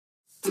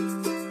Well.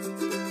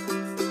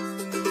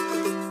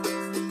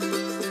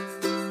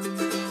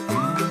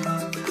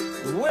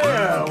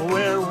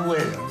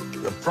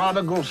 The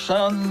prodigal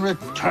son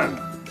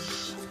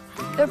returns.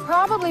 They're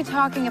probably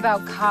talking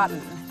about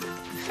Cotton.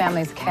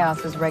 Family's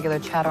chaos is regular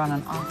chatter on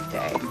an off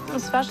day.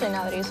 Especially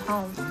now that he's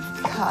home.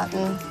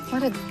 Cotton,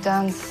 what a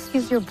dunce.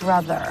 He's your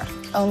brother,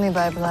 only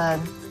by blood.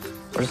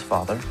 Where's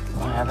father?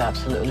 I have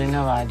absolutely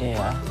no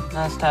idea.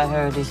 Last I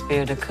heard, he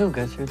speared a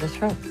cougar through the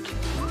throat.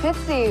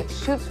 Fitzy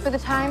shoots for the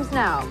Times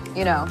now,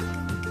 you know.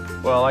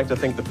 Well, I like to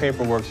think the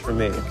paper works for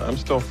me. I'm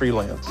still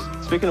freelance.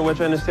 Speaking of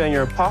which, I understand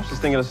your pops is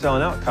thinking of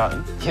selling out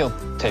Cotton. He'll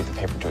take the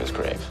paper to his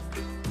grave.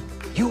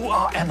 You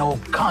are an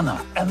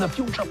O'Connor and the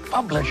future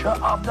publisher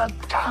of the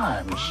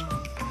Times.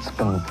 It's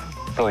been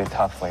really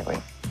tough lately.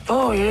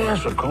 Oh,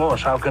 yes, of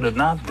course. How could it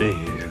not be?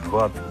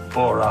 What,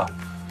 for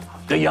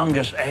the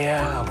youngest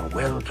heir of a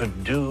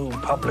well-to-do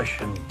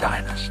publishing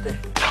dynasty?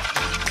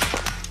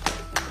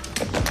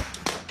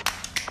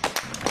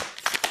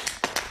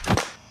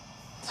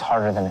 It's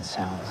harder than it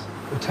sounds.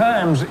 The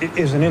Times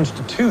is an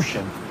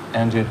institution.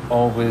 And it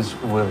always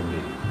will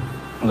be.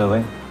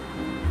 Lily,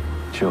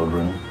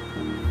 children,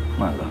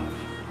 my love,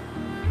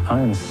 I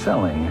am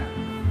selling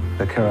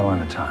the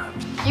Carolina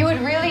Times. You would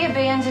really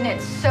abandon it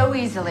so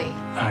easily.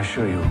 I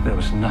assure you, there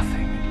was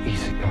nothing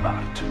easy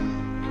about it.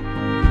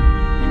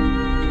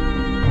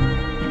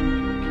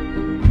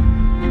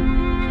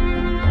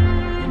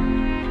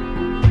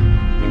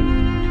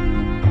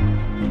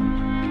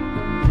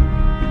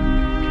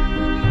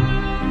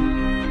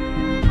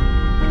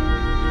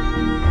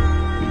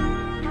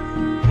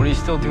 What are you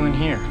still doing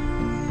here?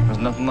 There's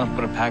nothing left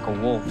but a pack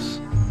of wolves.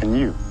 And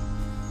you?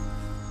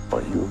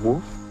 Are you a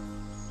wolf?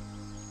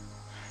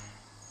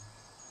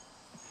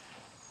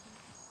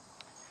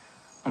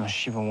 I'm a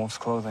sheep in wolf's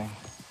clothing.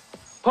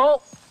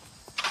 Pull!